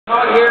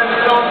Out here in the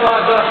Stone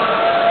Plaza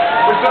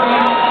with some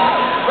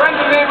friends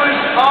and neighbors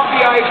off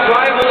the ice,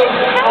 rivals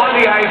on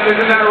the ice,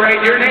 isn't that right?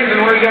 Your names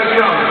and where are you guys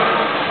from?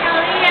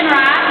 Kelli and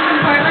Ross from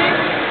Portland.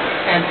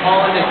 And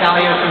Paul and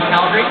Natalia from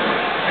Calgary.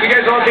 You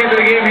guys all came to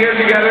the game here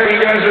together.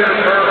 You guys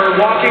are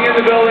walking in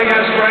the building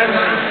as friends.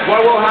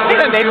 What will happen? I think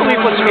that Maple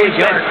Leaf looks really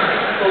good.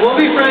 Well, we'll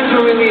be friends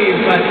when we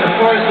leave, but of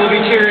course we'll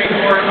be cheering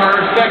for our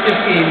respective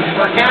teams.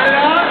 For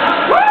Canada,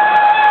 woo!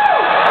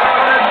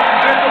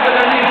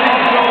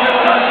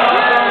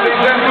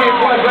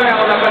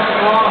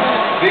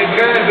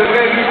 De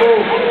vrais rivaux,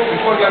 une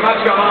fois que le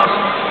match commence.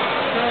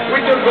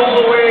 We took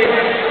gold away.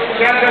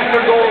 Canada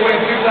took gold away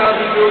in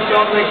 2002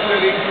 Salt Lake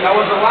City. That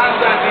was the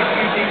last time these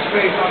two teams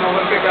faced on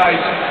Olympic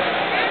ice.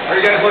 Are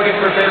you guys looking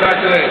for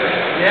payback today?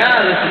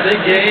 Yeah, this is a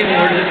big game.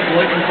 We're just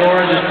looking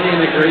forward to seeing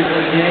the great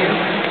game,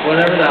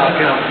 whatever the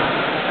outcome.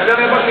 La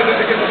dernière fois que les deux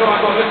équipes se sont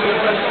rencontrées sur le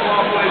plateau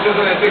pour les Jeux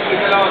Olympiques,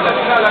 c'était lors de la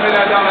finale de la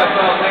médaille d'or à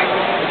Salt Lake.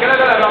 Le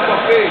Canada l'avait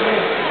emporté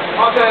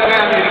en terrain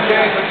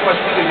américain, cette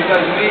fois-ci les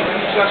États-Unis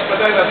cherchent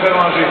peut-être à se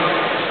revenger.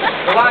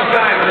 The last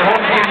time when the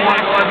home team won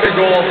Olympic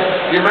gold,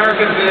 the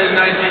Americans did it in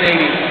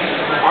 1980.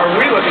 Are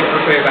we looking for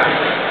payback?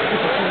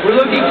 We're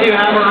looking to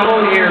have our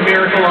own here,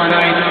 Miracle on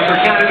Ice, for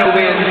Canada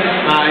win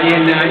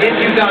in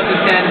 2010.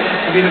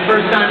 It'll be the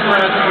first time for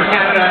us, for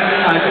Canada,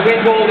 to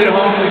win gold at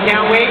home. We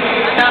can't wait.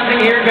 It's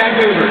happening here in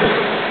Vancouver.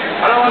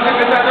 Alors on dit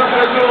que c'est à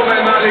notre tour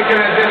maintenant, les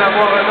Canadiens,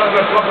 d'avoir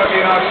notre propre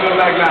miracle sur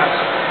la glace.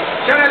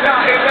 Canada,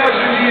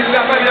 États-Unis,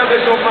 la période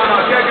d'échauffement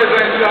dans quelques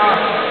instants.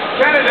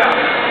 Canada,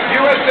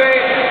 USA,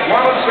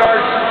 warm-up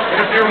starts in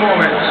a few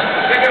moments.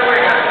 Take it away,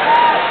 guys.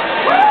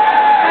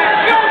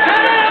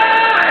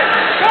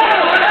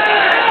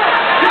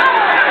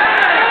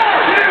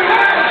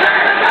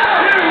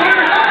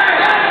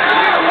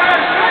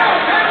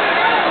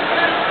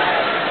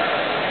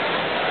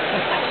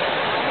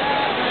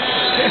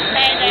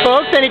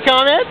 Folks, any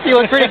comments? You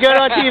look pretty good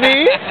on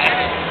TV.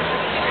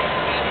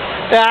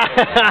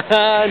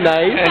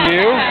 Nice. And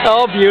you?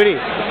 Oh, beauty.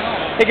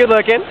 Hey, good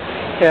looking.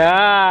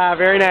 Yeah,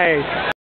 very nice.